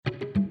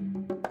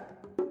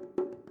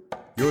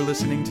You're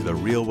listening to The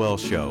Real Well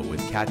Show with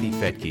Kathy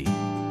Fettke,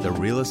 the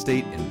real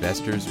estate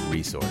investor's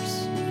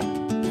resource.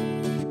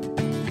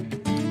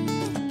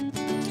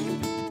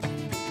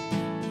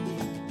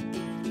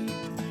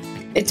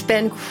 It's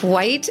been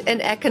quite an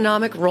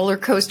economic roller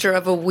coaster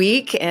of a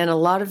week, and a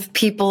lot of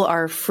people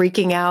are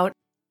freaking out.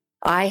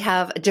 I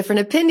have a different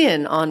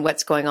opinion on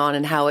what's going on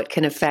and how it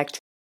can affect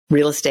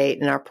real estate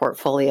in our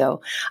portfolio.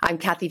 I'm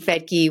Kathy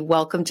Fettke.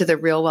 Welcome to The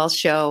Real Well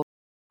Show.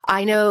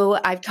 I know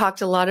I've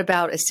talked a lot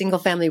about a single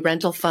family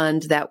rental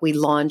fund that we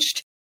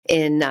launched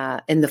in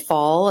the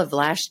fall of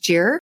last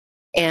year.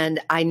 And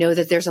I know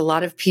that there's a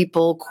lot of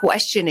people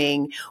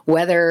questioning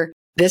whether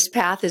this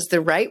path is the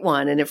right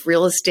one, and if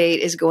real estate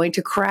is going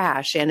to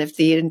crash, and if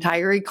the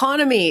entire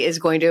economy is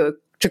going to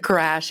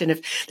crash, and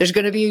if there's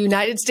going to be a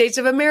United States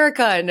of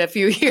America in a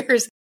few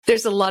years.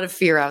 There's a lot of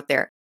fear out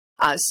there.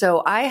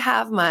 So I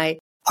have my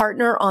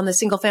partner on the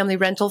single family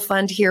rental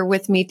fund here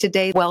with me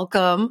today.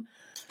 Welcome.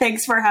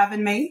 Thanks for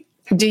having me.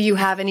 Do you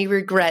have any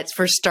regrets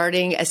for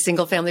starting a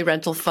single family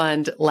rental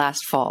fund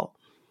last fall?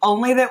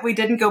 Only that we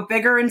didn't go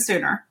bigger and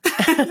sooner.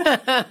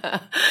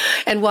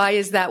 And why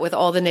is that with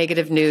all the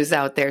negative news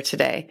out there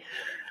today?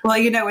 Well,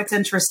 it's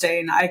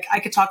interesting. I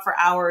could talk for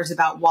hours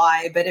about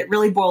why, but it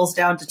really boils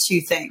down to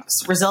two things.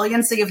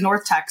 Resiliency of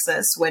North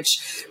Texas,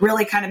 which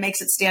really kind of makes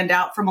it stand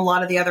out from a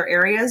lot of the other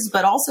areas,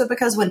 but also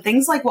because when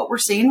things like what we're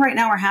seeing right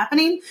now are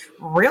happening,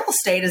 real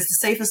estate is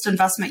the safest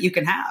investment you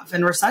can have.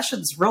 In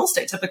recessions, real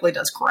estate typically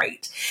does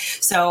great.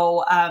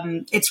 So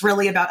it's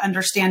really about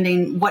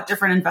understanding what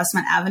different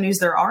investment avenues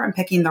there are and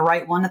picking the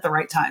right one at the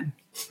right time.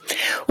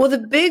 Well, the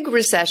big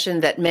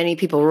recession that many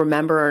people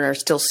remember and are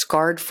still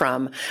scarred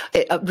from,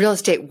 real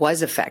estate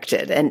was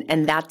affected,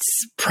 and that's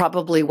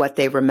probably what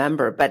they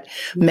remember. But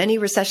many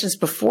recessions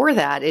before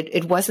that,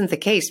 it wasn't the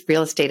case.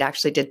 Real estate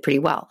actually did pretty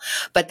well.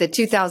 But the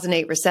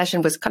 2008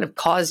 recession was kind of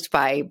caused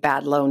by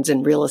bad loans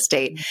in real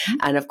estate. Mm-hmm.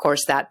 And of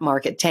course, that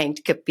market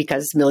tanked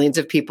because millions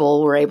of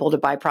people were able to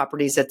buy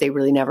properties that they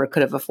really never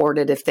could have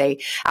afforded if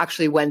they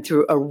actually went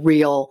through a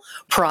real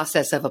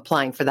process of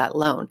applying for that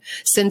loan.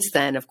 Since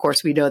then, of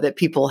course, we know that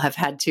people have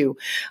had to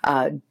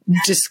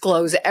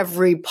disclose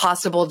every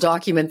possible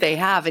document they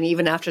have. And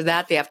even after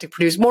that, they have to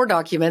produce more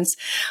documents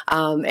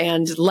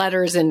and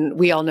letters. And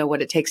we all know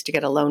what it takes to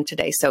get a loan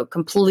today. So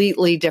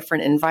completely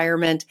different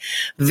environment,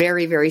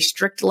 very, very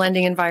strict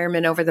lending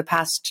environment over the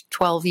past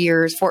 12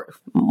 years, for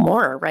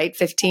more, right?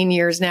 15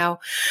 years now,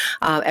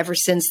 ever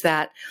since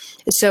that.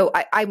 So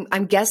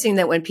I'm guessing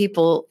that when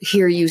people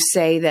hear you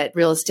say that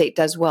real estate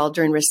does well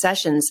during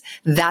recessions,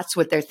 that's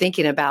what they're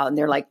thinking about. And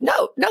they're like,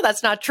 no,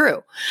 that's not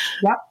true.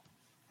 Yep.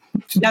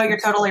 No, you're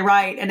totally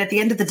right. And at the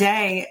end of the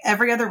day,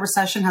 every other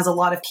recession has a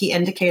lot of key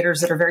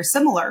indicators that are very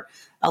similar,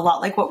 a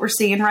lot like what we're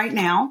seeing right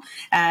now.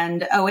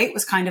 And '08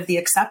 was kind of the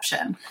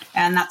exception.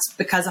 And that's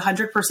because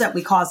 100%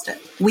 we caused it.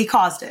 We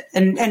caused it.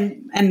 And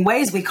in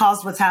ways, we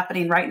caused what's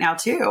happening right now,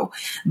 too.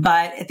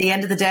 But at the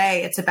end of the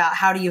day, it's about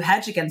how do you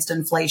hedge against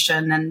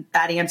inflation? And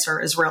that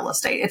answer is real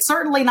estate. It's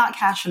certainly not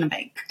cash in a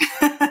bank.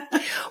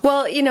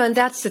 Well, and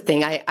that's the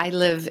thing. I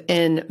live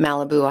in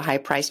Malibu, a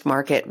high-priced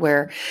market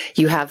where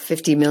you have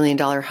 $50 million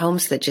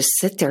homes that just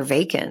sit there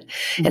vacant.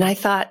 Mm-hmm. And I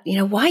thought,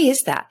 why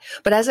is that?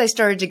 But as I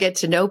started to get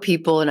to know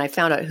people and I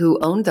found out who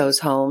owned those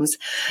homes,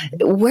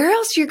 where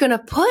else are you going to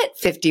put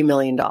 $50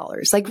 million?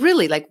 Like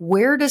really,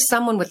 where does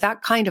someone with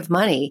that kind of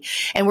money,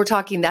 and we're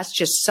talking that's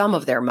just some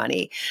of their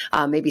money,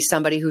 maybe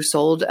somebody who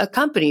sold a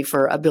company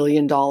for $1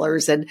 billion,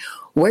 and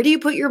where do you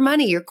put your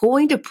money? You're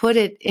going to put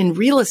it in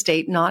real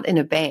estate, not in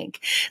a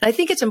bank. And I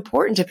think it's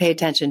important to pay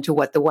attention to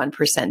what the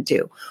 1%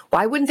 do.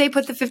 Why wouldn't they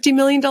put the $50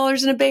 million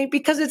in a bank?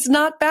 Because it's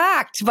not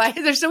backed by,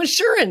 there's no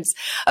insurance.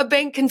 A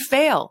bank can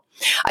fail.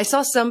 I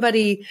saw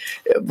somebody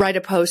write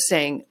a post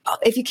saying,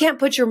 if you can't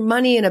put your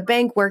money in a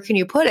bank, where can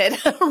you put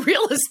it?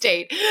 Real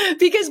estate,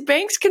 because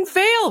banks can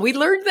fail. We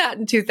learned that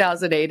in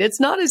 2008. It's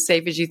not as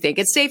safe as you think.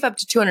 It's safe up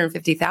to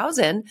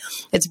 $250,000.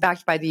 It's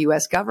backed by the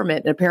U.S.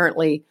 government, and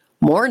apparently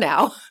more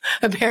now.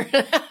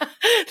 Apparently,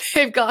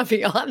 they've gone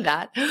beyond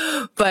that.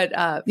 But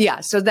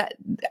so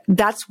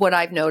that's what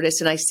I've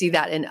noticed, and I see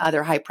that in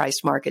other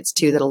high-priced markets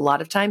too. That a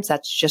lot of times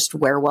that's just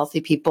where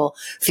wealthy people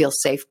feel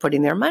safe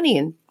putting their money,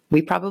 and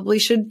we probably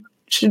should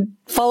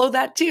follow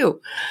that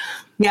too.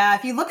 Yeah,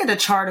 if you look at a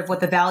chart of what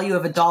the value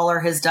of a dollar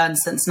has done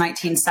since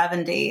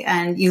 1970,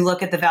 and you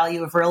look at the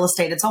value of real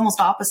estate, it's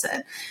almost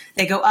opposite.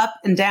 They go up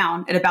and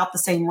down at about the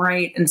same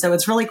rate. And so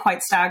it's really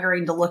quite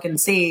staggering to look and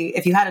see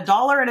if you had a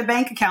dollar in a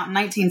bank account in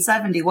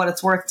 1970, what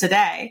it's worth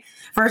today,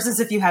 versus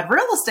if you had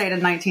real estate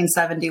in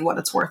 1970, what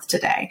it's worth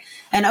today.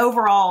 And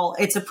overall,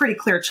 it's a pretty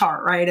clear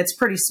chart, right? It's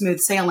pretty smooth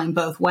sailing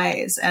both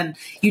ways. And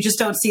you just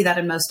don't see that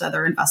in most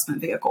other investment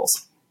vehicles.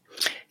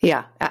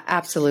 Yeah,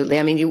 absolutely.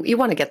 I mean, you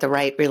want to get the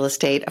right real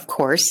estate, of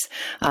course.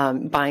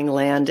 Buying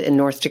land in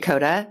North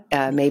Dakota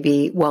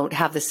maybe won't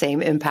have the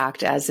same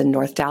impact as in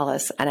North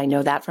Dallas. And I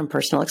know that from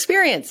personal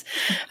experience,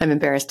 I'm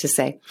embarrassed to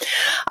say.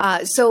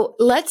 So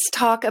let's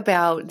talk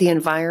about the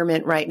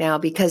environment right now,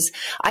 because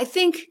I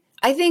think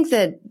I think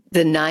that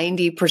the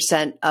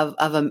 90%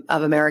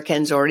 of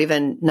Americans, or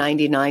even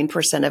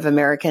 99% of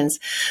Americans,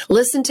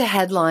 listen to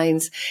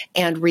headlines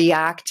and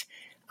react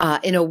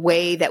in a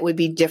way that would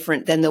be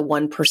different than the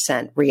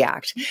 1%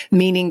 react,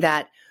 meaning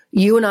that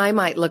you and I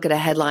might look at a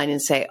headline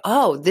and say,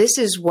 oh, this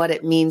is what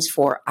it means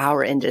for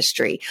our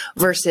industry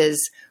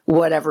versus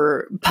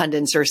whatever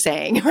pundits are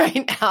saying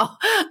right now,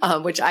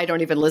 which I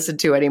don't even listen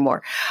to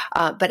anymore.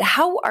 But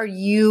how are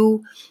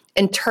you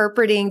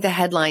interpreting the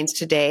headlines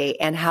today,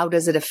 and how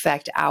does it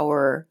affect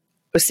our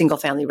single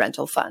family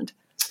rental fund?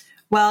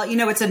 Well,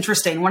 it's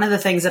interesting. One of the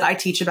things that I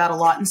teach about a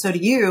lot, and so do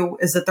you,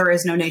 is that there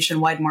is no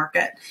nationwide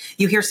market.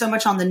 You hear so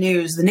much on the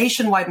news, the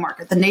nationwide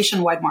market, the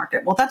nationwide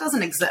market. Well, that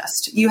doesn't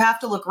exist. You have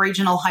to look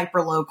regional,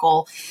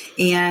 hyper-local.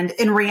 And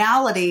in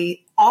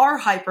reality, our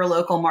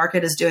hyper-local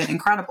market is doing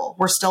incredible.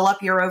 We're still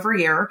up year over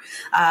year.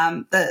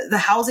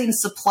 The housing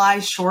supply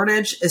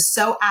shortage is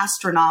so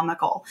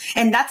astronomical.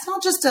 And that's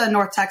not just a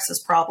North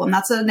Texas problem.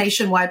 That's a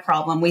nationwide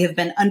problem. We have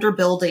been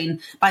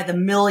underbuilding by the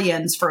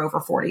millions for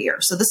over 40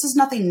 years. So this is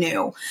nothing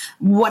new.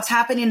 What's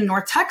happening in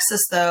North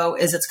Texas, though,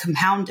 is it's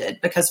compounded,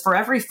 because for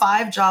every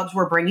 5 jobs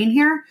we're bringing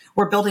here,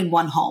 we're building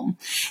 1 home.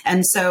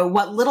 And so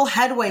what little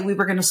headway we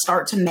were going to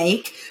start to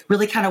make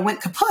really kind of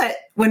went kaput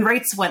when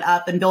rates went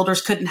up and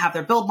builders couldn't have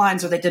their build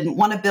lines, or they didn't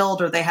want to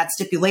build, or they had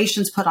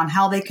stipulations put on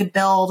how they could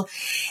build.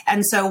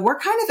 And so we're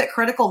kind of at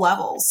critical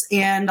levels.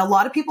 And a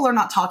lot of people are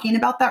not talking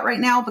about that right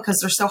now because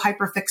they're so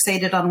hyper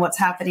fixated on what's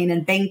happening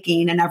in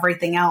banking and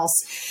everything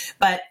else.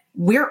 But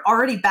we're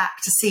already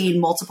back to seeing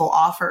multiple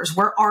offers.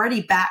 We're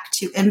already back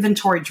to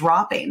inventory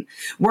dropping.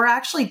 We're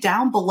actually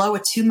down below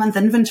a 2-month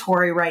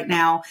inventory right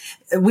now.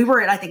 We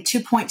were at, I think,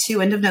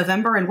 2.2 end of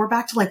November, and we're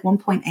back to like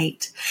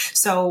 1.8.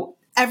 So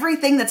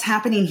everything that's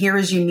happening here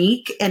is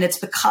unique, and it's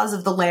because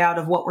of the layout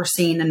of what we're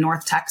seeing in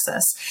North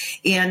Texas.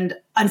 And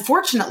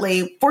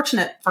unfortunately,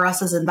 fortunate for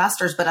us as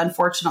investors, but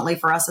unfortunately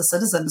for us as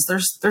citizens,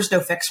 there's no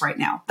fix right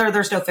now.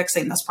 There's no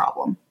fixing this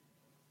problem.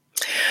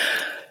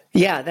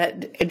 Yeah,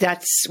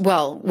 that's,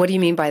 well, what do you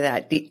mean by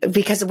that?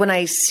 Because when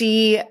I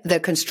see the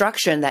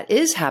construction that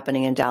is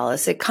happening in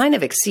Dallas, it kind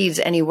of exceeds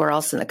anywhere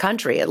else in the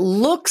country. It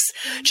looks,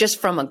 just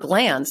from a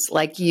glance,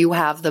 like you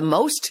have the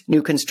most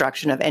new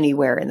construction of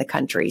anywhere in the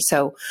country.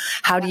 So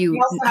how do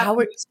you,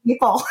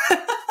 people?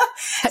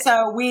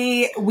 So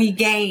we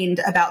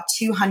gained about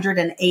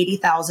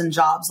 280,000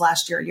 jobs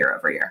last year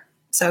over year.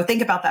 So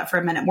think about that for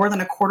a minute, more than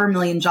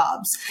 250,000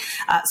 jobs.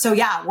 So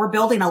yeah, we're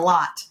building a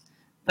lot,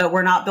 but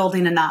we're not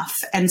building enough.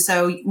 And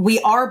so we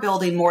are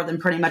building more than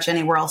pretty much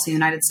anywhere else in the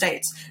United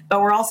States, but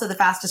we're also the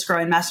fastest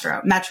growing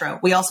metro.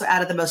 We also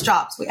added the most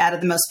jobs. We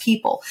added the most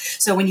people.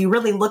 So when you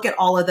really look at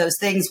all of those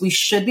things, we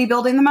should be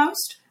building the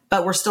most,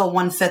 but we're still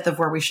 1/5 of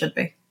where we should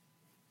be.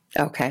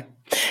 Okay.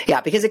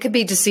 Yeah, because it could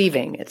be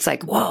deceiving. It's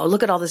like, whoa,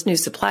 look at all this new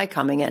supply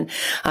coming in.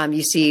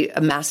 You see a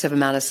massive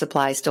amount of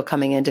supply still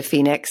coming into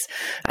Phoenix.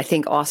 I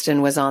think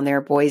Austin was on there,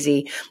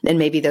 Boise, and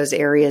maybe those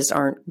areas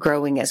aren't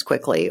growing as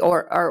quickly.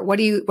 Or what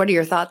are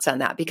your thoughts on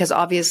that? Because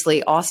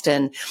obviously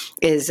Austin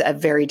is a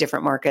very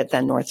different market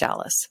than North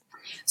Dallas.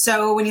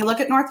 So when you look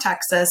at North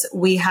Texas,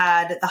 we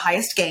had the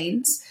highest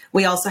gains.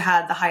 We also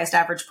had the highest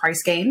average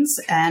price gains,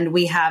 and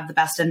we have the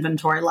best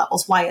inventory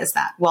levels. Why is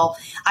that? Well,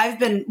 I've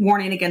been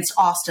warning against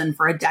Austin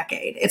for a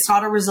decade. It's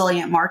not a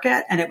resilient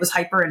market, and it was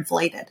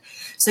hyperinflated.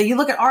 So you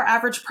look at our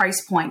average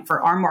price point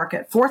for our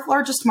market, 4th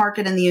largest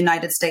market in the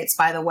United States,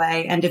 by the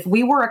way. And if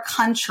we were a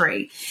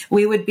country,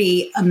 we would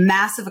be a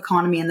massive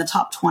economy in the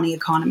top 20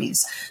 economies.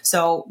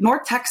 So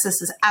North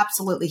Texas is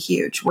absolutely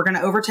huge. We're going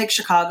to overtake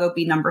Chicago,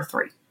 be number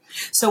 3.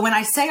 So when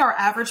I say our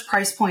average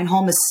price point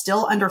home is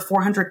still under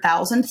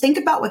 $400,000, think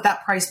about what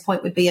that price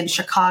point would be in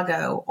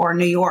Chicago or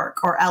New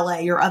York or LA,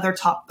 your other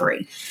top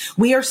 3.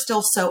 We are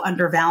still so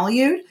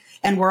undervalued.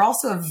 And we're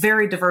also a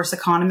very diverse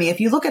economy.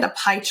 If you look at a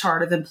pie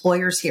chart of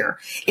employers here,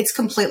 it's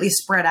completely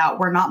spread out.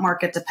 We're not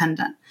market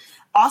dependent.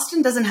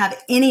 Austin doesn't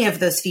have any of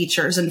those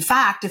features. In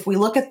fact, if we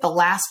look at the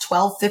last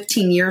 12,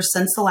 15 years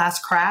since the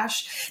last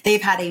crash,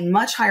 they've had a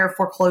much higher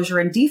foreclosure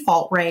and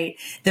default rate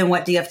than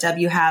what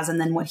DFW has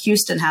and then what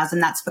Houston has.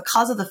 And that's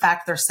because of the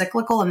fact they're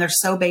cyclical and they're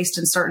so based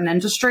in certain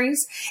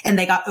industries, and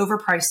they got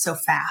overpriced so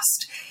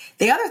fast.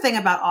 The other thing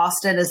about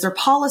Austin is their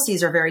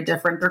policies are very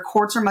different. Their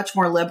courts are much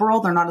more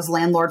liberal. They're not as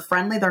landlord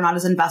friendly. They're not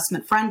as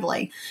investment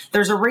friendly.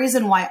 There's a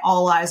reason why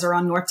all eyes are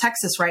on North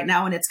Texas right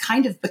now. And it's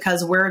kind of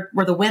because we're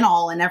the win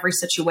all in every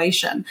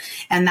situation.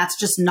 And that's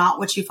just not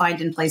what you find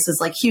in places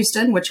like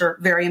Houston, which are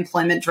very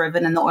employment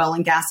driven in the oil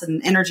and gas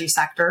and energy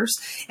sectors,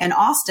 and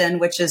Austin,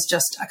 which is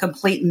just a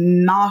complete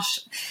mosh.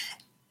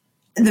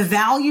 The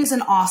values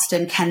in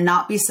Austin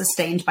cannot be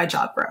sustained by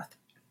job growth,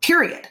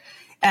 period.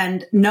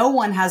 And no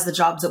one has the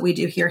jobs that we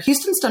do here.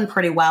 Houston's done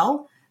pretty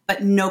well,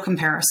 but no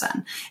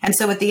comparison. And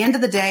so at the end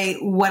of the day,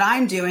 what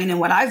I'm doing and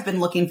what I've been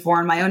looking for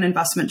in my own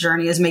investment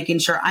journey is making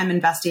sure I'm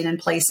investing in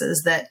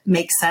places that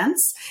make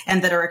sense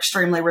and that are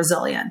extremely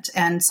resilient.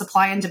 And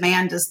supply and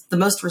demand is the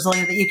most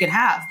resilient that you can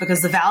have,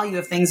 because the value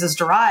of things is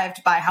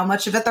derived by how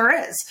much of it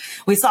there is.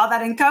 We saw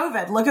that in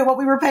COVID. Look at what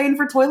we were paying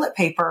for toilet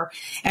paper.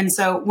 And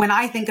so when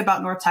I think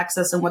about North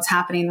Texas and what's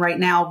happening right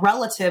now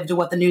relative to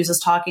what the news is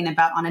talking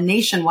about on a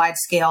nationwide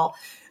scale,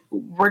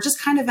 we're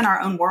just kind of in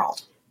our own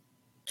world.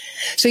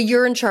 So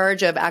you're in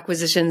charge of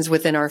acquisitions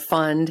within our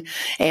fund,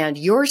 and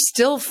you're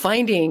still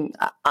finding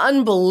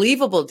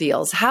unbelievable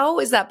deals. How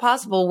is that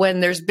possible when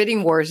there's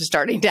bidding wars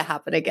starting to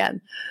happen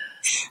again?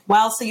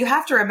 Well, so you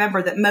have to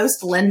remember that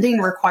most lending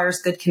requires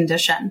good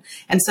condition.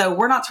 And so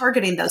we're not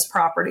targeting those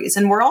properties.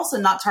 And we're also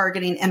not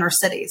targeting inner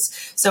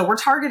cities. So we're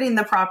targeting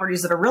the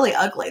properties that are really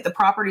ugly, the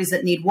properties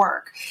that need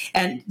work.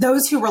 And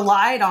those who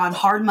relied on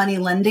hard money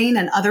lending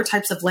and other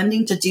types of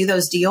lending to do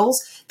those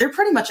deals, they're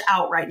pretty much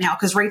out right now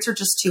because rates are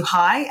just too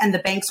high and the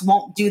banks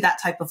won't do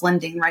that type of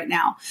lending right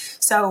now.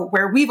 So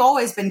where we've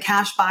always been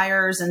cash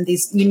buyers and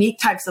these unique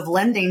types of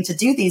lending to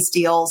do these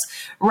deals,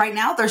 right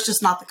now there's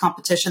just not the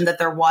competition that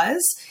there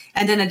was.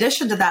 And in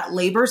addition to that,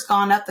 labor's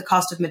gone up, the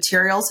cost of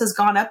materials has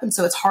gone up, and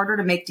so it's harder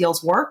to make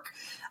deals work.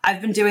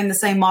 I've been doing the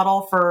same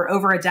model for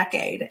over a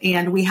decade,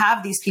 and we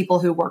have these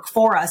people who work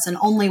for us and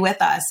only with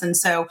us. And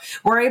so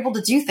we're able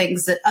to do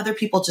things that other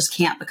people just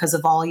can't because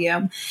of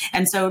volume.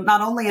 And so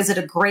not only is it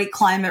a great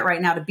climate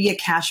right now to be a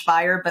cash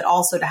buyer, but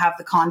also to have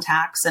the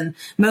contacts. And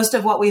most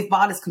of what we've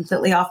bought is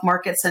completely off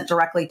market, sent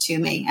directly to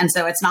me. And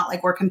so it's not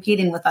like we're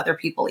competing with other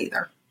people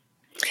either.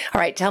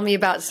 All right. Tell me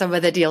about some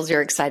of the deals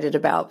you're excited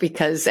about,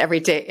 because every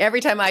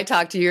time I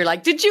talk to you, you're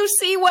like, did you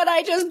see what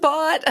I just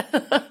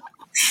bought?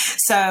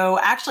 So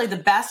actually the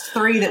best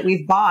 3 that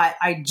we've bought,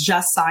 I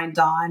just signed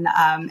on,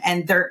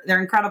 and they're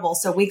incredible.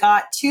 So we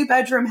got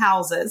 2-bedroom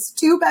houses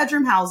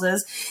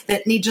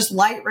that need just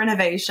light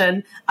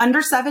renovation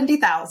under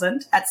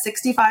 $70,000 at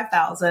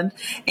 $65,000.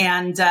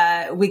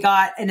 And we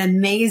got an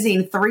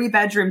amazing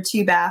 3-bedroom,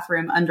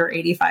 2-bathroom under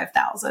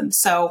 $85,000.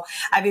 So,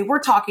 I mean, we're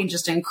talking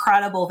just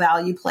incredible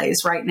value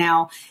plays right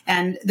now,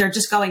 and they're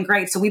just going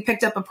great. So we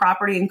picked up a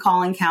property in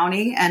Collin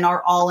County, and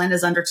our all-in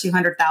is under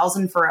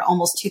 $200,000 for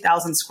almost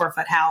 2,000 square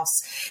foot house.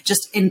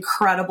 Just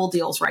incredible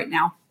deals right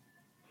now.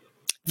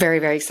 Very,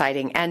 very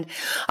exciting. And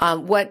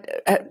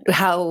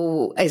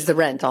how is the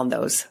rent on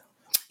those?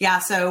 Yeah,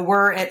 so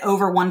we're at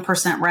over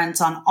 1%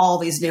 rents on all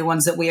these new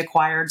ones that we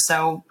acquired.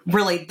 So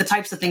really the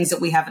types of things that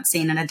we haven't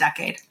seen in a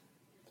decade.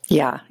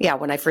 Yeah.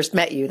 When I first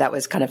met you, that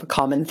was kind of a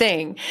common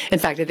thing. In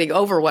fact, I think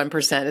over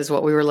 1% is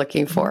what we were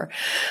looking for.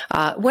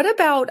 What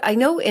about, I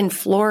know in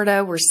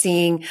Florida, we're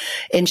seeing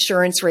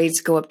insurance rates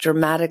go up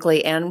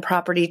dramatically and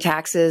property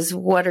taxes.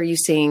 What are you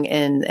seeing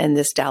in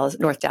this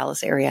North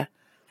Dallas area?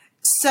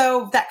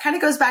 So that kind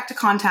of goes back to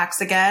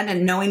contacts again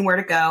and knowing where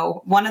to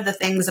go. One of the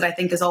things that I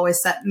think has always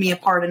set me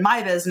apart in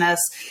my business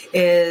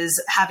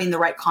is having the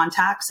right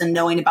contacts and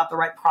knowing about the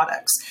right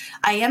products.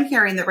 I am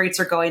hearing that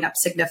rates are going up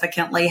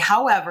significantly.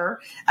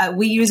 However,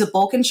 we use a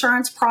bulk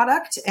insurance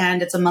product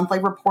and it's a monthly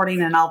reporting,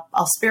 and I'll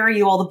spare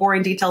you all the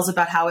boring details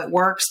about how it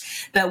works,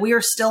 but we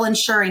are still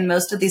insuring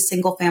most of these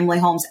single family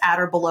homes at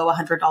or below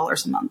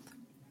 $100 a month.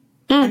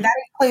 And that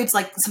includes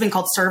like something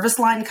called service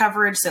line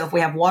coverage. So if we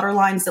have water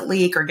lines that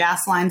leak or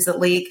gas lines that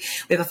leak,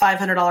 we have a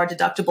 $500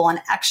 deductible and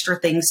extra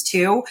things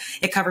too.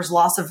 It covers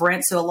loss of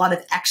rent. So a lot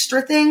of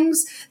extra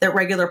things that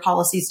regular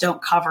policies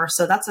don't cover.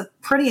 So that's a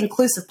pretty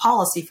inclusive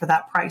policy for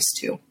that price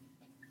too.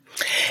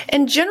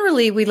 And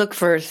generally we look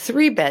for a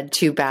 3-bed,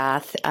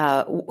 2-bath.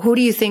 Who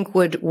do you think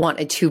would want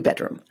a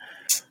 2-bedroom?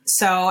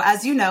 So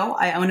as you know,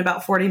 I own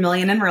about $40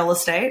 million in real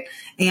estate,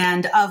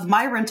 and of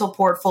my rental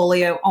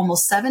portfolio,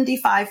 almost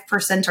 75%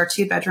 are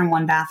 2-bedroom,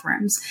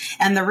 1-bathrooms.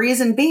 And the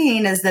reason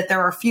being is that there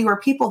are fewer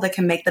people that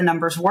can make the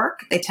numbers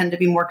work. They tend to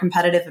be more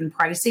competitive in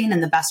pricing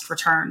and the best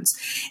returns.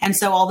 And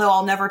so although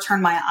I'll never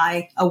turn my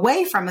eye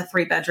away from a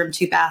 3-bedroom,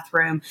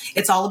 2-bathroom,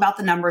 it's all about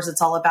the numbers.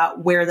 It's all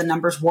about where the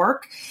numbers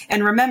work.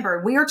 And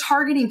remember, we are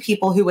targeting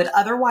people who would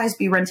otherwise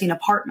be renting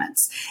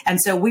apartments. And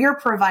so we are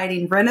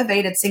providing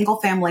renovated single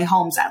family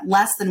homes at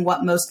less than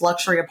what most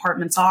luxury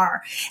apartments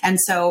are. And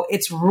so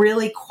it's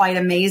really quite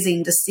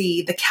amazing to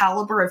see the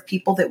caliber of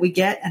people that we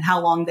get and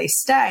how long they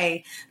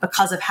stay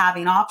because of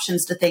having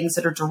options to things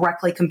that are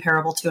directly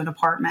comparable to an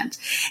apartment.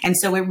 And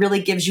so it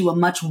really gives you a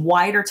much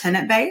wider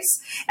tenant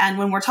base. And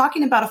when we're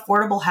talking about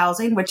affordable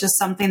housing, which is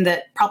something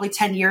that probably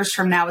 10 years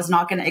from now is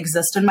not going to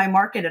exist in my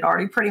market, it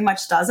already pretty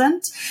much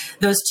doesn't.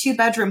 Those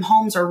 2-bedroom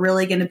homes are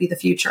really going to be the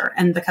future.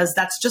 And because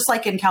that's just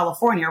like in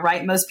California,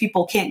 right? Most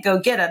people can't go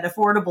get an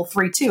affordable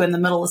 3-2 in the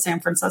middle of San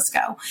Francisco.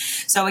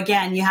 So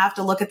again, you have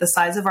to look at the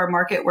size of our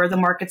market, where the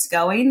market's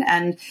going.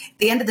 And at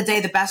the end of the day,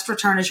 the best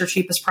return is your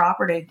cheapest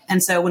property.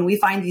 And so when we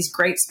find these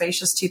great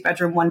spacious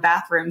 2-bedroom,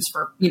 1-bathrooms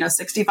for,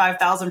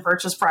 $65,000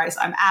 purchase price,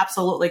 I'm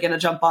absolutely going to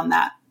jump on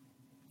that.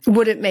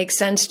 Would it make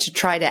sense to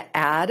try to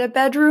add a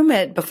bedroom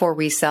before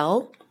we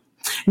sell?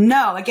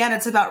 No, again,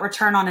 it's about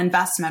return on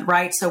investment,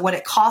 right? So what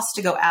it costs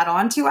to go add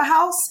on to a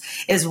house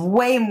is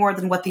way more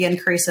than what the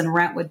increase in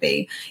rent would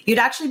be. You'd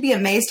actually be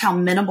amazed how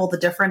minimal the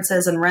difference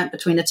is in rent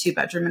between a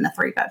 2-bedroom and a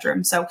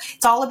 3-bedroom. So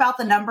it's all about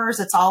the numbers.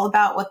 It's all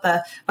about what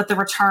the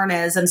return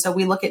is. And so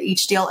we look at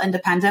each deal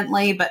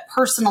independently, but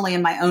personally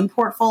in my own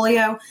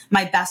portfolio,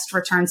 my best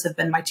returns have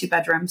been my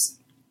 2-bedrooms.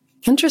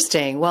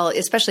 Interesting. Well,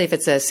 especially if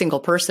it's a single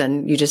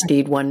person, you just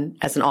need one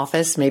as an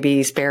office,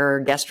 maybe spare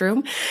guest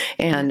room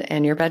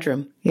and your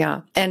bedroom.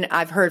 Yeah. And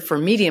I've heard for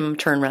medium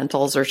term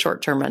rentals or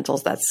short term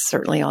rentals, that's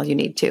certainly all you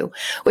need too,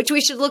 which we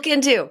should look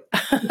into.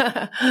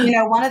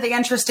 One of the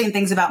interesting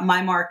things about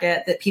my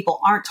market that people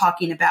aren't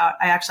talking about,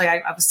 I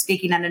was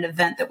speaking at an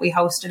event that we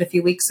hosted a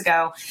few weeks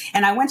ago,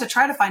 and I went to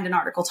try to find an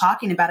article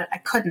talking about it. I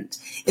couldn't,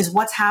 is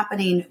what's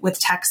happening with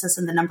Texas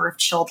and the number of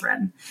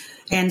children.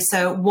 And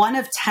so 1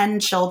 of 10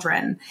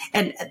 children,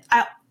 and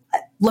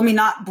let me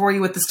not bore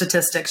you with the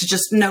statistics.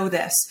 Just know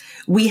this.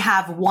 We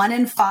have 1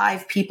 in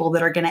 5 people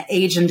that are going to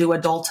age into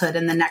adulthood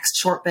in the next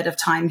short bit of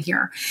time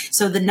here.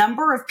 So the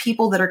number of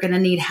people that are going to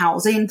need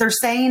housing, they're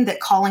saying that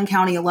Collin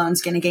County alone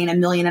is going to gain 1.5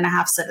 million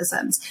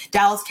citizens.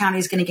 Dallas County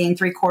is going to gain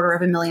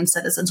 750,000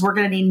 citizens. We're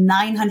going to need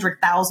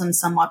 900,000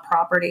 somewhat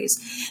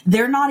properties.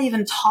 They're not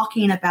even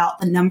talking about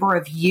the number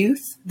of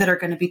youth that are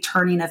going to be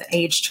turning of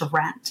age to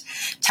rent.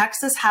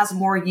 Texas has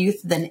more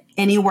youth than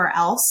anywhere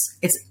else.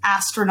 It's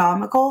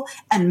astronomical,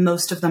 and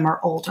most of them are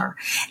older.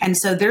 And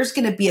so there's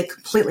going to be a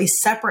completely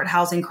separate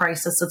housing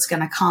crisis that's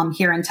going to come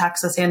here in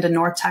Texas and in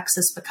North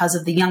Texas because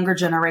of the younger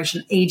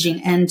generation aging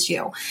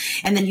into.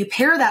 And then you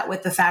pair that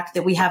with the fact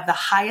that we have the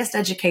highest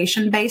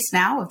education base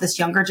now of this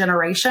younger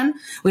generation.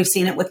 We've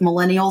seen it with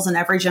millennials and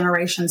every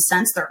generation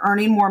since. They're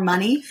earning more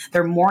money.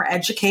 They're more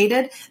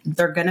educated.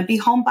 They're going to be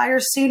home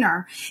buyers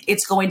sooner.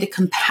 It's going to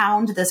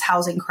compound this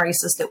housing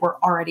crisis that we're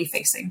already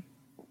facing.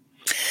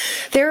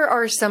 There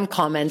are some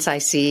comments I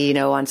see,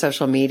 on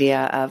social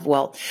media of,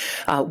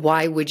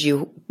 why would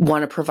you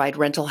want to provide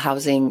rental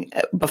housing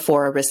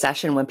before a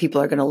recession when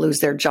people are going to lose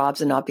their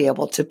jobs and not be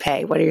able to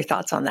pay? What are your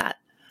thoughts on that?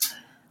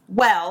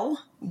 Well,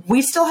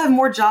 we still have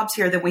more jobs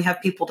here than we have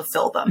people to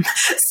fill them.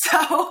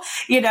 So,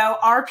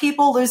 are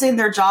people losing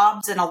their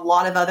jobs in a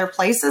lot of other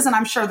places? And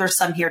I'm sure there's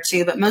some here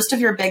too, but most of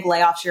your big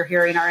layoffs you're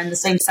hearing are in the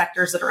same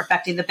sectors that are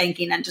affecting the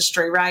banking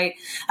industry, right?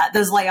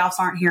 Those layoffs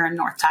aren't here in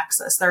North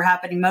Texas. They're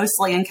happening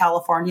mostly in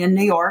California and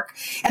New York.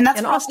 And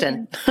that's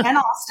Austin. And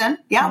Austin.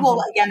 Yeah. Mm-hmm.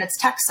 Well, again, it's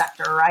tech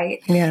sector,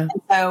 right? Yeah.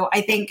 And so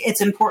I think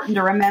it's important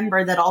to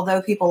remember that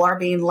although people are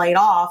being laid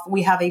off,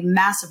 we have a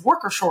massive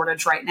worker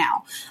shortage right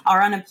now.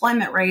 Our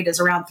unemployment rate is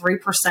around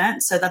 3%.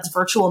 So that's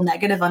virtual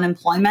negative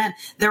unemployment.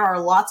 There are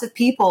lots of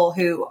people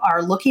who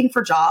are looking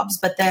for jobs,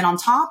 but then on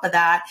top of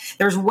that,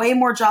 there's way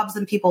more jobs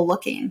than people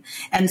looking.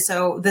 And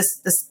so this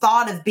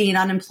thought of being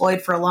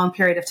unemployed for a long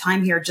period of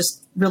time here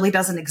just really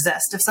doesn't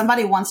exist. If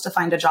somebody wants to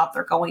find a job,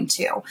 they're going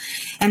to.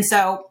 And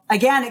so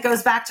again, it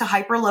goes back to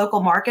hyper-local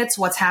markets.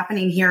 What's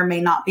happening here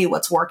may not be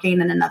what's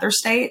working in another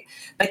state,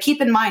 but keep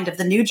in mind, of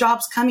the new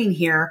jobs coming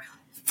here,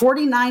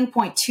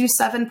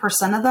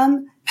 49.27% of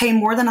them pay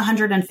more than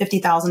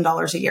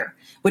 $150,000 a year,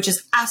 which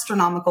is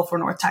astronomical for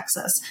North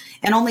Texas.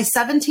 And only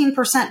 17%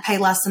 pay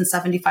less than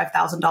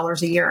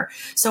 $75,000 a year.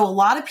 So a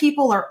lot of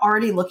people are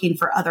already looking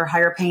for other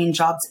higher paying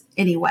jobs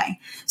anyway.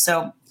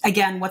 So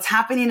again, what's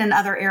happening in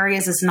other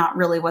areas is not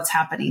really what's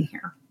happening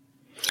here.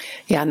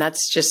 Yeah, and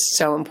that's just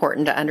so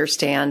important to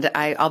understand.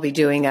 I'll be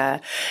doing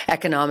a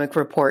economic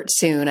report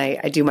soon.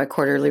 I do my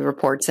quarterly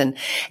reports, and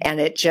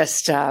it's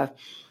just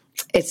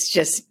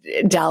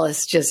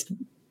Dallas just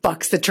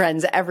bucks the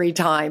trends every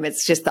time.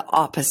 It's just the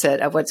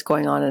opposite of what's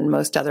going on in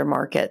most other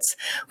markets,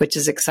 which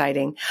is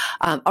exciting.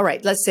 All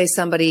right, let's say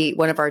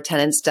one of our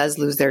tenants does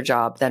lose their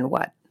job, then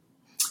what?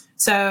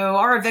 So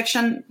our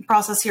eviction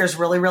process here is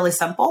really, really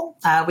simple.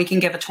 We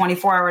can give a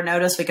 24-hour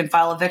notice. We can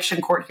file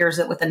eviction. Court hears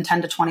it within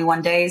 10 to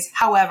 21 days.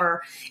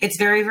 However, it's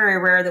very, very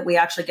rare that we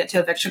actually get to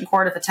eviction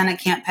court if a tenant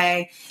can't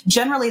pay.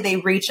 Generally, they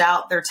reach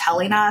out, they're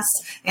telling us,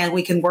 and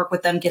we can work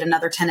with them, get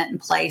another tenant in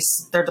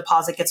place. Their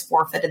deposit gets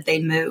forfeited,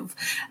 they move.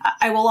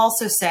 I will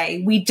also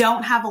say we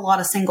don't have a lot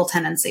of single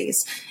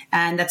tenancies,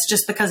 and that's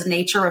just because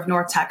nature of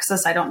North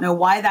Texas. I don't know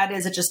why that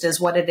is. It just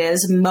is what it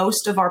is.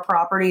 Most of our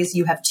properties,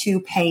 you have 2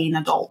 paying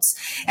adults.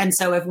 And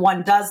so if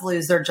one does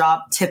lose their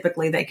job,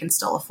 typically they can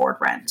still afford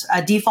rent.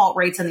 Default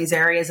rates in these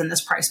areas and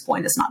this price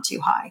point is not too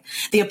high.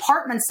 The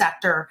apartment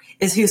sector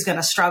is who's going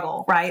to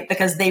struggle, right?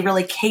 Because they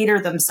really cater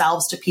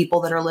themselves to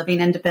people that are living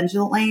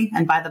independently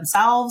and by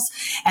themselves.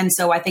 And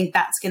so I think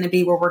that's going to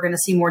be where we're going to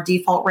see more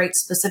default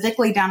rates,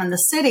 specifically down in the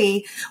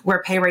city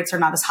where pay rates are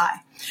not as high.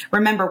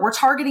 Remember, we're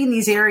targeting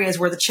these areas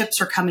where the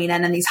chips are coming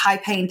in and these high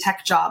paying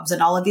tech jobs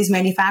and all of these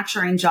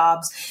manufacturing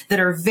jobs that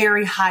are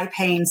very high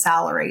paying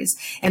salaries.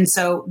 And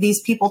so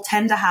these people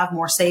tend to have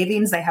more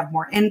savings, they have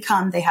more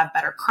income, they have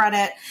better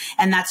credit.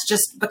 And that's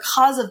just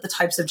because of the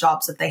types of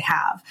jobs that they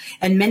have.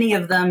 And many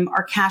of them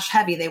are cash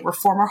heavy. They were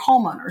former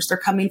homeowners. They're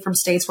coming from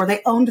states where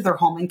they owned their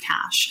home in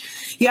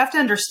cash. You have to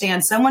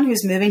understand, someone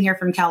who's moving here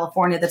from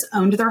California that's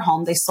owned their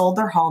home, they sold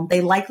their home,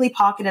 they likely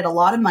pocketed a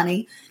lot of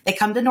money. They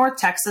come to North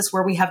Texas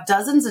where we have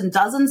dozens and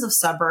dozens of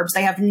suburbs.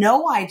 They have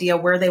no idea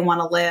where they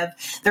want to live.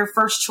 Their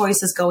first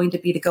choice is going to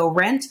be to go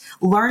rent,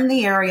 learn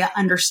the area,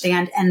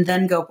 understand, and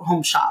then go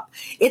home shop.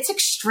 It's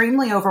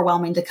extremely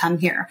overwhelming to come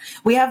here.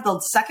 We have the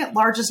second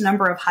largest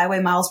number of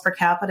highway miles per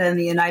capita in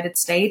the United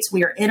States.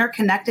 We are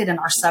interconnected in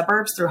our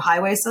suburbs through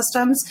highway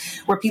systems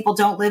where people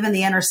don't live in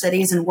the inner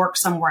cities and work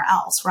somewhere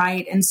else,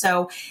 right? And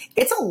so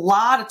it's a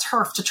lot of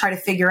turf to try to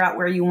figure out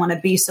where you want to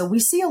be. So we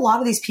see a lot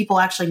of these people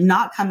actually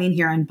not coming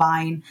here and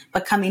buying,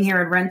 but coming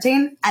here and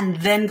renting and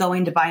then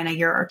going to buy in a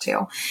year or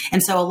two.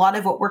 And so a lot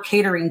of what we're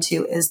catering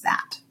to is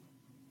that.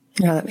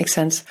 Yeah, that makes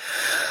sense.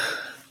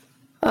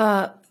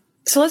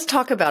 So let's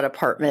talk about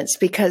apartments,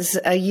 because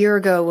a year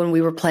ago when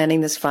we were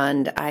planning this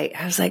fund, I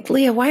was like,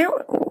 Leah, why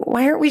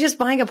aren't we just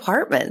buying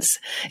apartments?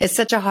 It's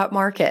such a hot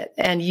market.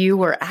 And you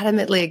were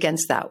adamantly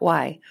against that.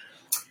 Why?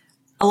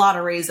 A lot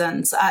of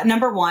reasons.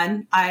 Number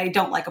one, I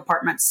don't like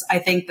apartments. I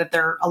think that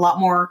they're a lot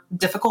more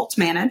difficult to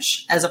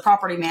manage as a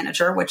property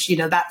manager, which,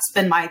 that's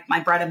been my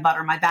bread and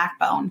butter, my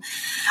backbone.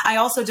 I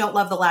also don't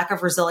love the lack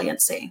of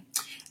resiliency.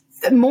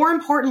 More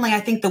importantly, I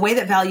think the way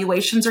that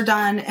valuations are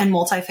done in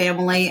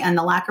multifamily and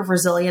the lack of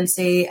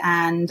resiliency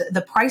and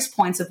the price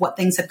points of what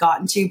things had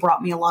gotten to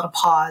brought me a lot of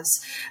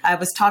pause. I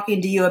was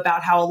talking to you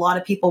about how a lot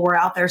of people were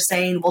out there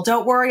saying, well,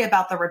 don't worry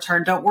about the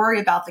return. Don't worry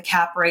about the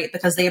cap rate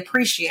because they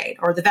appreciate,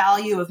 or the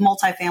value of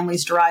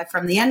multifamilies derived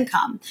from the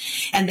income.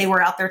 And they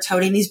were out there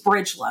toting these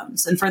bridge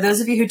loans. And for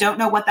those of you who don't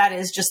know what that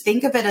is, just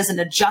think of it as an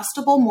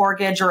adjustable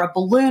mortgage or a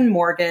balloon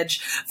mortgage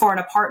for an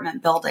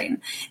apartment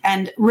building.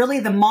 And really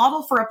the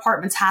model for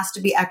apartments has to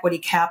be equity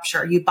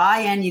capture. You buy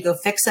in, you go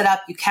fix it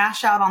up, you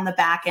cash out on the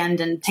back end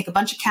and take a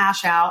bunch of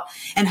cash out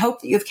and hope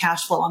that you have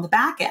cash flow on the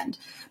back end.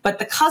 But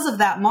because of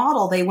that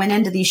model, they went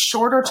into these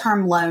shorter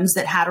term loans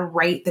that had a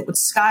rate that would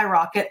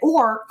skyrocket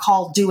or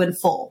call due in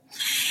full.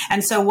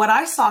 And so what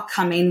I saw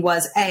coming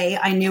was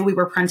I knew we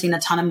were printing a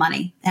ton of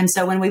money. And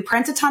so when we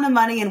print a ton of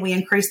money and we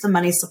increase the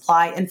money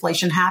supply,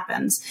 inflation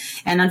happens.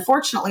 And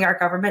unfortunately, our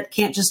government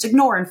can't just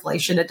ignore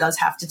inflation. It does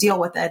have to deal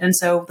with it. And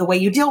so the way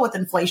you deal with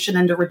inflation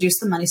and to reduce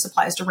the money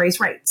supply is to raise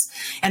rates.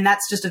 And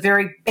that's just a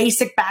very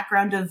basic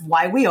background of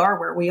why we are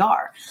where we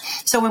are.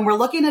 So when we're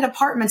looking at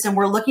apartments and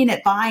we're looking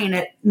at buying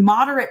at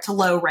moderate to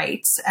low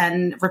rates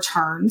and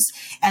returns,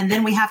 and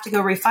then we have to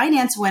go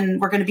refinance when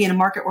we're going to be in a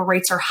market where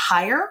rates are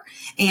higher,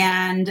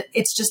 and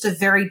it's just a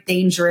very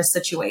dangerous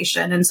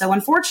situation. And so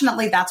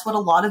unfortunately, that's what a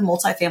lot of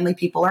multifamily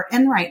people are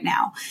in right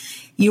now.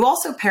 You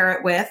also pair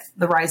it with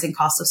the rising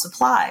cost of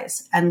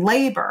supplies and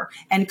labor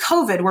and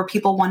COVID, where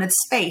people wanted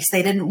space.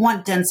 They didn't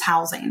want dense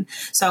housing.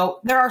 So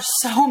there are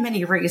so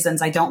many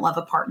reasons I don't love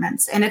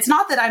apartments. And it's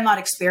not that I'm not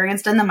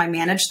experienced in them. I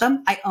manage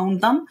them. I own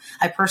them.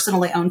 I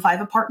personally own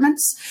 5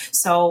 apartments.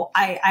 So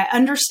I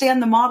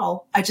understand the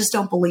model. I just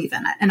don't believe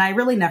in it. And I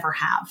really never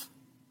have.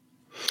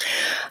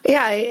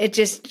 Yeah, it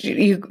just,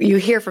 you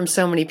hear from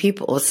so many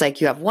people. It's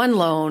like you have one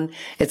loan,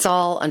 it's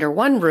all under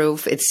one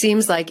roof. It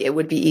seems like it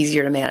would be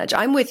easier to manage.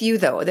 I'm with you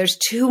though. There's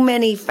too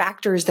many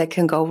factors that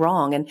can go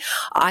wrong. And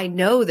I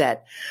know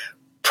that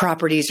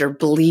properties are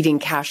bleeding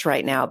cash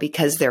right now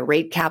because their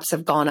rate caps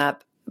have gone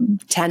up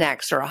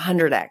 10x or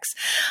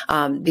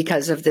 100x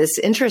because of this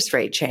interest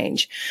rate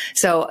change.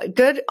 So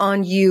good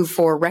on you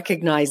for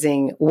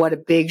recognizing what a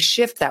big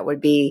shift that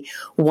would be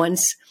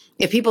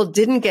if people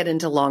didn't get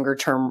into longer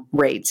term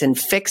rates and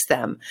fix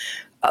them.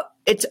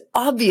 It's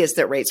obvious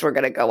that rates were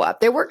going to go up.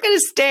 They weren't going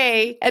to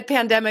stay at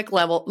pandemic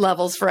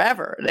levels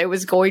forever. It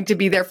was going to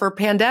be there for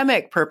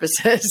pandemic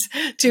purposes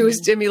to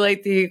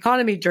stimulate the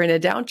economy during a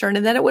downturn,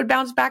 and then it would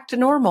bounce back to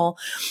normal.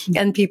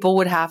 And people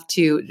would have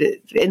to,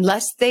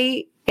 unless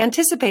they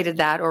anticipated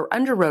that or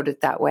underwrote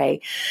it that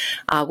way,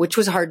 which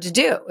was hard to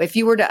do. If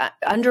you were to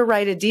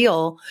underwrite a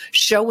deal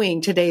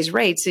showing today's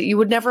rates, you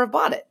would never have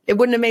bought it. It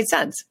wouldn't have made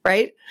sense,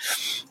 right?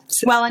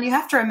 Well, and you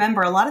have to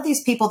remember, a lot of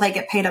these people, they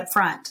get paid up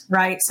front,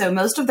 right? So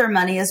most of their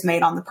money is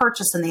made on the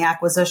purchase and the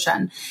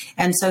acquisition.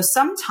 And so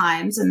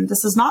sometimes, and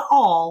this is not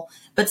all,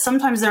 but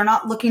sometimes they're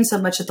not looking so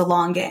much at the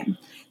long game.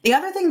 The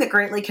other thing that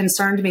greatly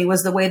concerned me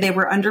was the way they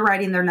were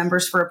underwriting their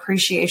numbers for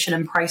appreciation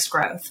and price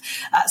growth.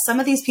 Some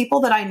of these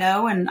people that I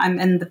know and I'm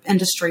in the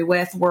industry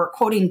with were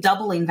quoting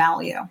doubling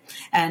value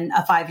in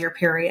a 5-year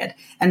period.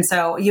 And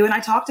so you and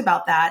I talked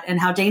about that and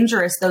how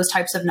dangerous those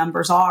types of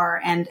numbers are,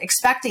 and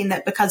expecting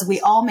that because we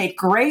all made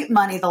great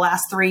money the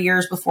last 3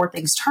 years before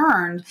things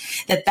turned,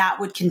 that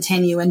would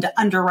continue and to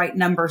underwrite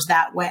numbers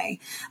that way.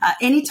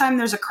 Anytime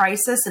there's a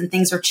crisis and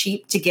things are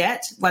cheap to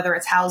get, whether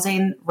it's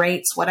housing,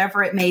 rates,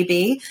 whatever it may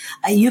be,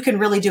 you can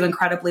really do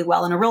incredibly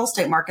well in a real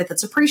estate market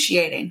that's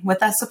appreciating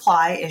with a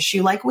supply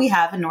issue like we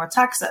have in North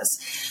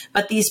Texas.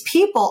 But these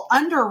people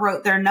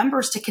underwrote their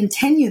numbers to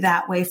continue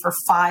that way for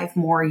 5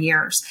 more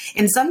years,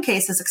 in some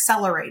cases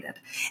accelerated.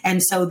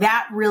 And so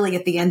that really,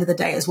 at the end of the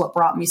day, is what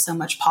brought me so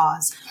much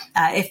pause.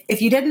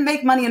 If you didn't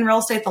make money in real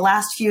estate the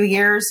last few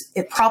years,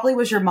 it probably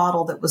was your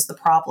model that was the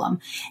problem.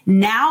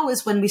 Now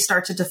is when we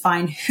start to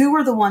define who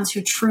are the ones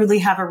who truly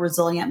have a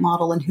resilient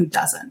model and who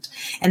doesn't.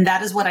 And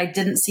that is what I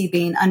didn't see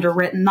being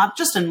underwritten, not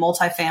just in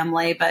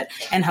multifamily, but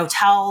in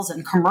hotels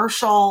and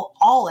commercial,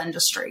 all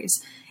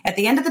industries. At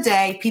the end of the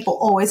day, people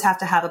always have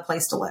to have a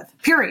place to live,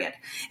 period.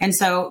 And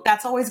so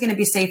that's always going to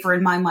be safer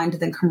in my mind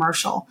than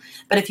commercial.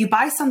 But if you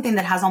buy something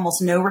that has almost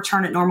no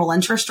return at normal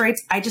interest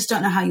rates, I just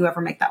don't know how you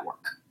ever make that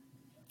work.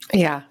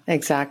 Yeah,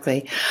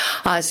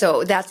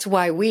 so that's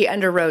why we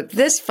underwrote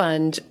this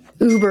fund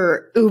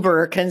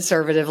uber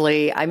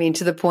conservatively. I mean,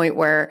 to the point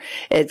where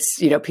it's,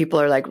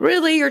 people are like,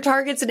 really, your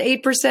target's an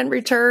 8%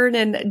 return?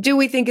 And do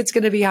we think it's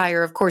going to be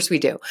higher? Of course we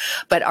do.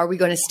 But are we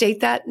going to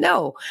state that?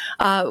 No.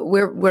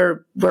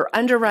 We're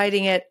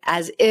underwriting it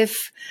as if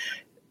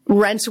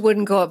rents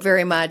wouldn't go up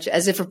very much,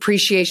 as if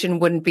appreciation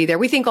wouldn't be there.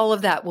 We think all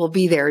of that will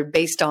be there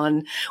based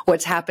on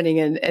what's happening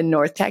in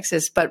North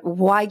Texas, but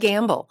why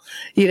gamble?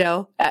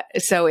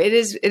 So it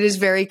is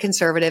very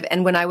conservative.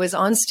 And when I was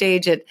on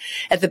stage at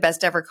the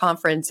Best Ever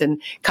conference and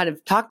kind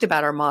of talked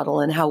about our model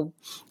and how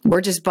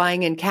we're just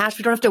buying in cash,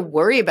 we don't have to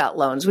worry about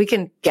loans. We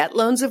can get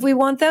loans if we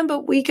want them,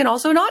 but we can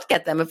also not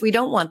get them if we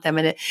don't want them.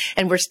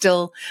 And we're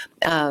still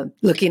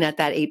looking at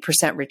that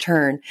 8%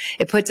 return.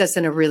 It puts us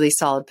in a really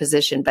solid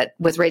position. But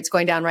with rates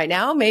going down right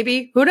now,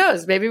 maybe, who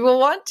knows, maybe we'll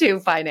want to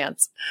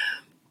finance.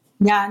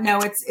 Yeah,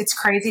 no, it's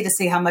crazy to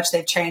see how much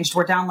they've changed.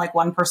 We're down like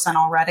 1%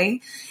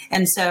 already.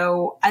 And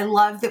so I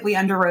love that we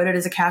underwrote it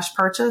as a cash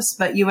purchase,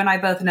 but you and I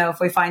both know if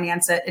we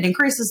finance it, it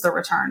increases the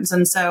returns.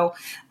 And so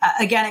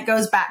again, it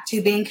goes back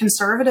to being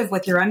conservative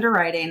with your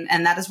underwriting.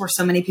 And that is where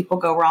so many people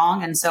go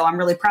wrong. And so I'm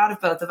really proud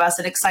of both of us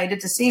and excited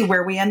to see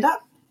where we end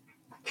up.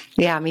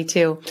 Yeah, me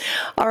too.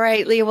 All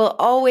right, Leah, well,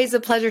 always a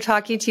pleasure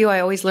talking to you.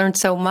 I always learn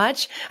so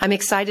much. I'm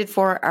excited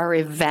for our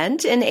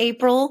event in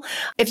April.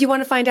 If you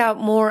want to find out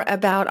more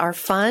about our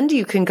fund,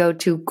 you can go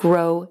to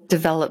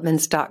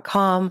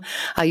growdevelopments.com.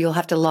 You'll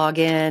have to log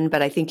in,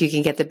 but I think you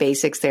can get the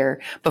basics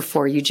there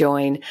before you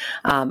join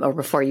or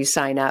before you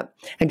sign up.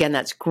 Again,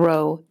 that's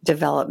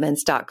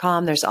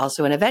growdevelopments.com. There's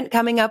also an event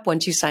coming up.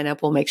 Once you sign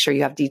up, we'll make sure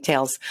you have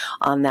details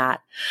on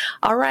that.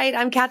 All right,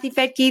 I'm Kathy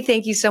Fettke.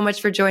 Thank you so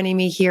much for joining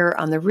me here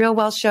on The Real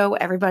Wealth Show.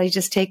 Everybody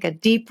just take a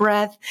deep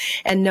breath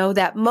and know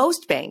that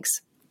most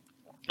banks,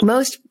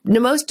 most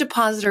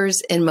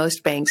depositors in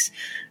most banks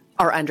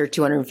are under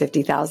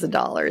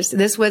 $250,000.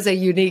 This was a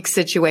unique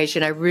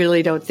situation. I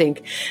really don't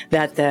think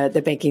that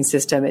the banking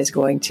system is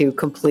going to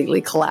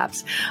completely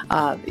collapse.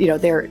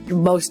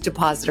 Most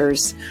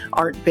depositors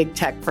aren't big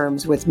tech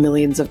firms with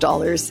millions of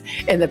dollars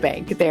in the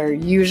bank. They're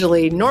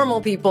usually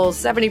normal people.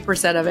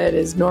 70% of it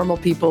is normal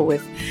people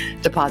with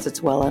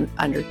deposits well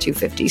under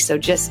 $250,000. So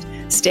just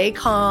stay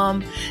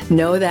calm.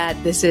 Know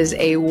that this is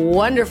a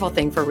wonderful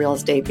thing for real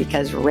estate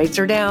because rates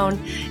are down,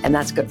 and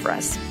that's good for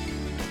us.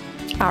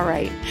 All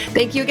right.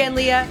 Thank you again,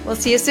 Leah. We'll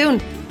see you soon.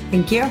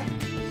 Thank you.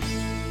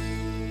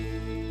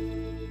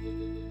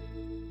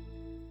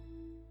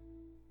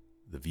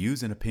 The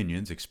views and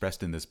opinions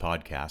expressed in this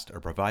podcast are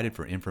provided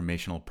for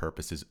informational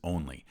purposes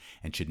only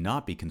and should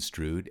not be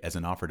construed as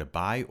an offer to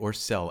buy or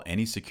sell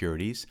any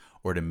securities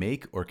or to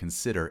make or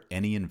consider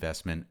any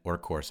investment or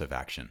course of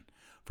action.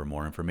 For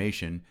more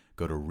information,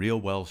 go to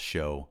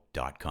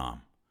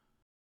realwealthshow.com.